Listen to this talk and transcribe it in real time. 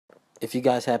if you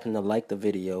guys happen to like the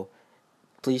video,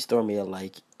 please throw me a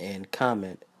like and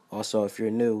comment. Also, if you're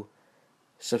new,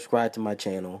 subscribe to my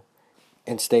channel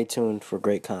and stay tuned for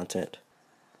great content.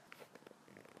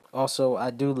 Also,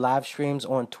 I do live streams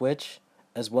on Twitch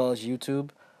as well as YouTube,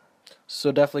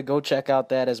 so definitely go check out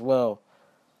that as well.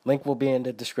 Link will be in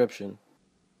the description.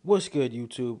 What's good,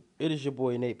 YouTube? It is your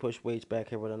boy Natepushweights back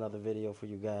here with another video for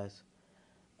you guys.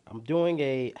 I'm doing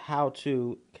a how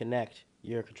to connect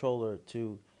your controller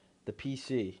to the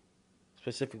PC,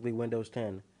 specifically Windows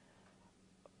 10.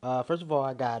 First of all,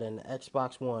 I got an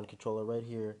Xbox One controller right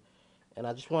here, and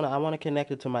I want to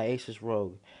connect it to my Asus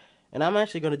ROG. And I'm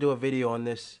actually going to do a video on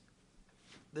this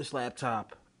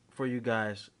laptop for you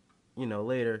guys,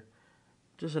 later.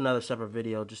 Just another separate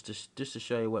video just to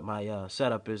show you what my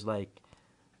setup is like.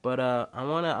 But I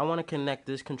wanna connect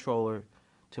this controller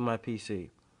to my PC.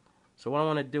 So what I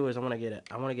want to do is I want to get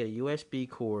a USB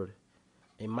cord,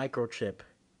 a microchip,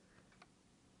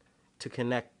 to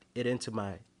connect it into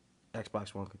my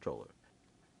Xbox One controller.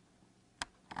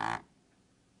 I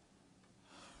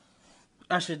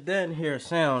should then hear a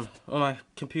sound on my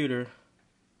computer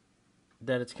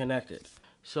that it's connected.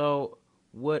 So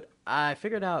what I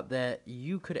figured out that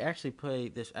you could actually play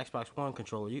this Xbox One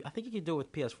controller. I think you can do it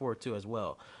with PS4 too as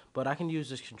well. But I can use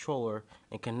this controller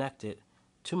and connect it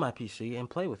to my PC and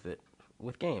play with it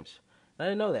with games. I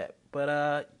didn't know that,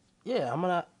 but yeah, I'm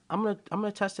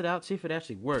gonna test it out, see if it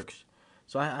actually works.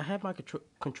 So I have my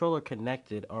controller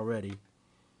connected already.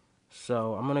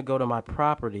 So I'm gonna go to my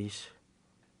properties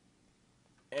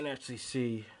and actually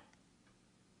see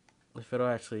if it'll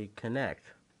actually connect.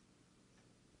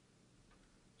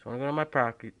 So I'm gonna go to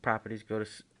my properties, go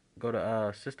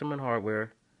to system and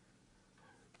hardware,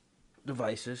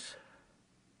 devices,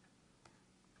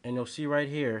 and you'll see right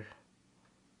here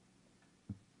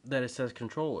that it says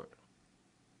controller.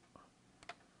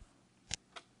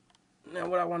 Now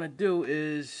what I want to do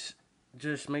is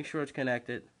just make sure it's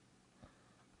connected.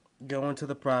 Go into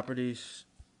the properties.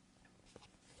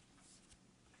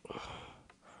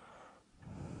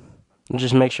 And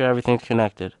just make sure everything's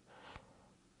connected.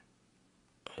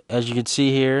 As you can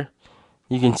see here,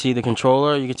 you can see the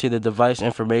controller, you can see the device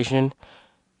information,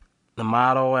 the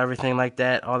model, everything like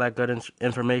that, all that good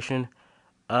information.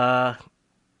 It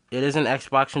is an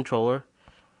Xbox controller,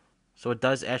 so it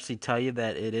does actually tell you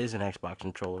that it is an Xbox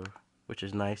controller, which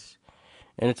is nice.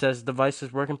 And it says the device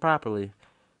is working properly.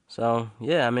 So,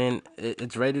 yeah, I mean,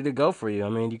 it's ready to go for you. I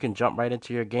mean, you can jump right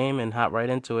into your game and hop right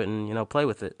into it and, play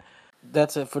with it.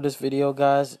 That's it for this video,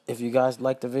 guys. If you guys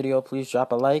liked the video, please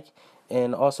drop a like.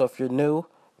 And also, if you're new,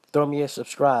 throw me a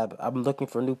subscribe. I'm looking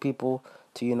for new people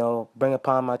to, bring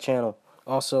upon my channel.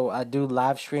 Also, I do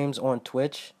live streams on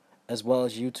Twitch as well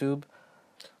as YouTube.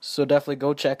 So definitely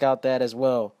go check out that as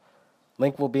well.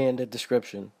 Link will be in the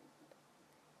description.